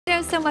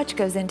So much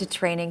goes into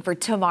training for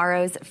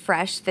tomorrow's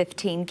Fresh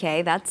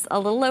 15K. That's a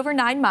little over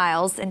 9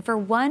 miles. And for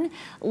one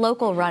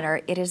local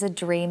runner, it is a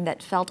dream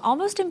that felt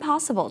almost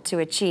impossible to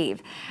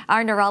achieve.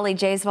 Our Nirali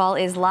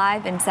Jaiswal is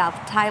live in South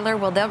Tyler,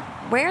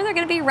 where they're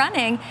going to be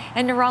running.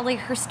 And Nirali,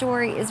 her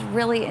story is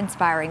really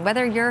inspiring,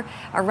 whether you're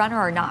a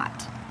runner or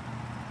not.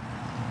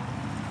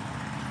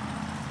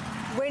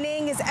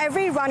 Winning is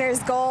every runner's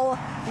goal.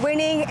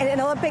 Winning in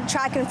an Olympic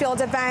track and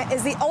field event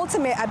is the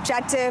ultimate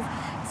objective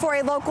for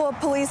a local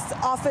police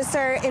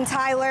officer in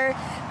Tyler.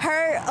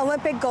 Her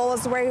Olympic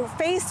goals were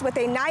faced with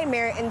a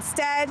nightmare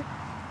instead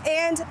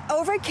and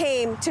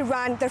overcame to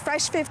run the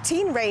Fresh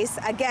 15 race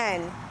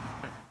again.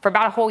 For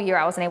about a whole year,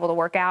 I wasn't able to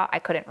work out. I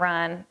couldn't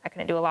run. I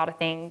couldn't do a lot of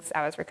things.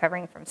 I was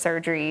recovering from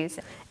surgeries.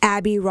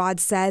 Abby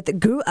Rodseth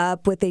grew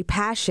up with a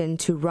passion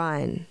to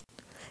run.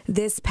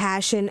 This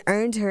passion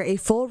earned her a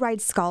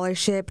full-ride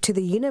scholarship to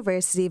the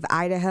University of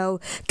Idaho,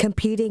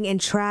 competing in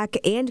track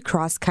and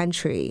cross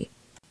country.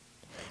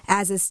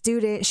 As a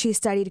student, she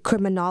studied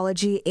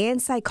criminology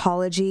and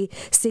psychology,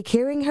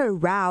 securing her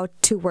route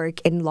to work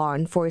in law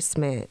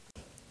enforcement.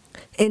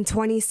 In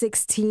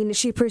 2016,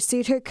 she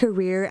pursued her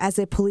career as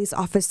a police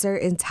officer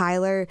in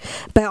Tyler,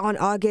 but on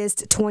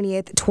August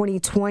 20th,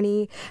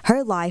 2020,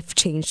 her life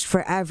changed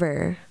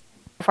forever.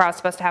 Before I was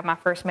supposed to have my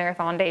first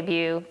marathon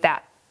debut,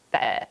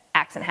 the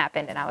accident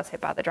happened and I was hit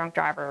by the drunk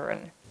driver.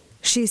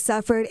 She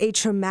suffered a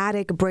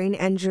traumatic brain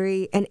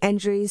injury and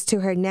injuries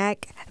to her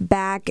neck,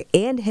 back,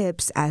 and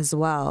hips as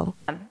well.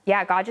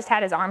 Yeah, God just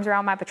had his arms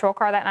around my patrol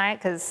car that night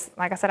because,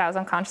 like I said, I was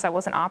unconscious. I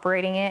wasn't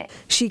operating it.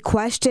 She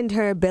questioned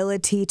her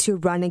ability to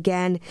run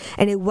again,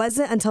 and it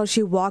wasn't until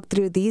she walked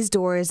through these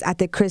doors at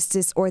the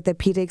Christus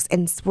Orthopedics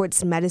and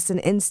Sports Medicine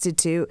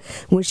Institute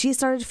when she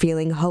started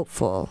feeling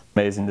hopeful.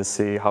 Amazing to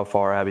see how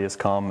far Abby has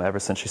come ever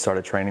since she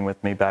started training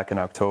with me back in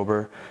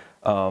October.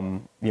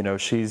 You know,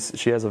 she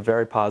has a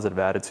very positive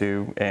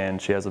attitude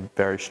and she has a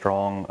very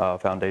strong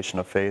foundation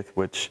of faith,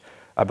 which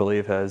I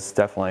believe has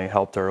definitely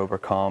helped her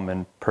overcome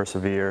and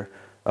persevere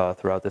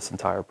throughout this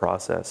entire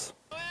process.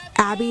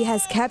 Abby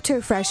has kept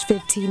her Fresh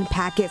 15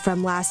 packet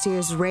from last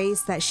year's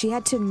race that she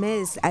had to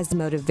miss as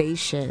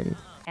motivation.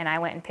 And I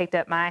went and picked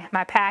up my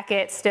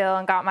packet still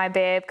and got my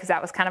bib because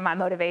that was kind of my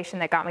motivation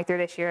that got me through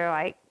this year.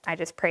 Like, I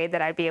just prayed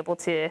that I'd be able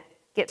to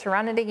get to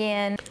run it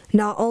again.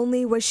 Not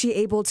only was she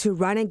able to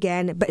run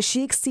again, but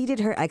she exceeded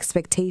her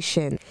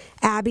expectation.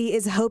 Abby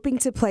is hoping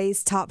to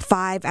place top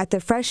 5 at the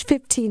Fresh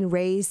 15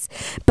 race,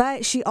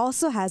 but she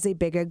also has a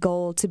bigger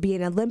goal to be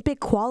an Olympic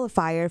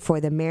qualifier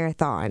for the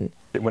marathon.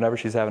 Whenever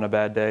she's having a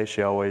bad day,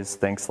 she always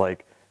thinks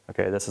like,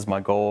 okay, this is my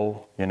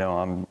goal. You know,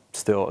 I'm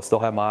still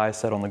have my eyes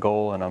set on the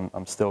goal and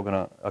I'm still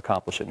gonna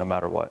accomplish it no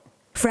matter what.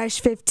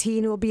 Fresh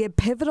 15 will be a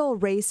pivotal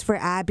race for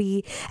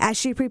Abby as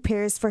she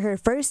prepares for her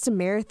first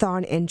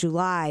marathon in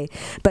July,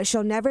 but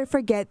she'll never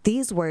forget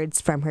these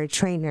words from her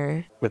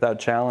trainer. Without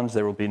challenge,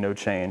 there will be no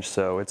change,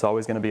 so it's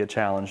always going to be a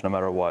challenge no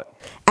matter what.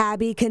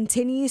 Abby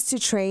continues to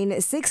train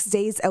 6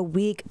 days a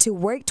week to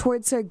work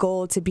towards her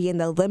goal to be in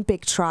the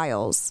Olympic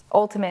trials.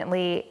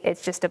 Ultimately,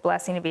 it's just a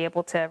blessing to be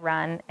able to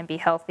run and be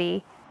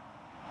healthy.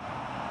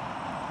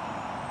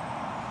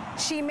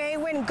 She may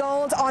win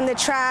gold on the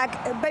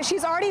track, but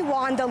she's already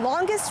won the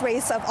longest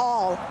race of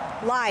all,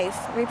 life.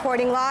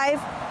 Reporting live,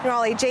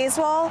 Nirali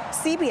Jaiswal,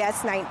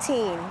 CBS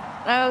 19.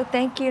 Oh,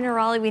 thank you,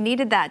 Nirali. We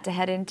needed that to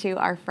head into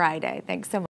our Friday. Thanks so much.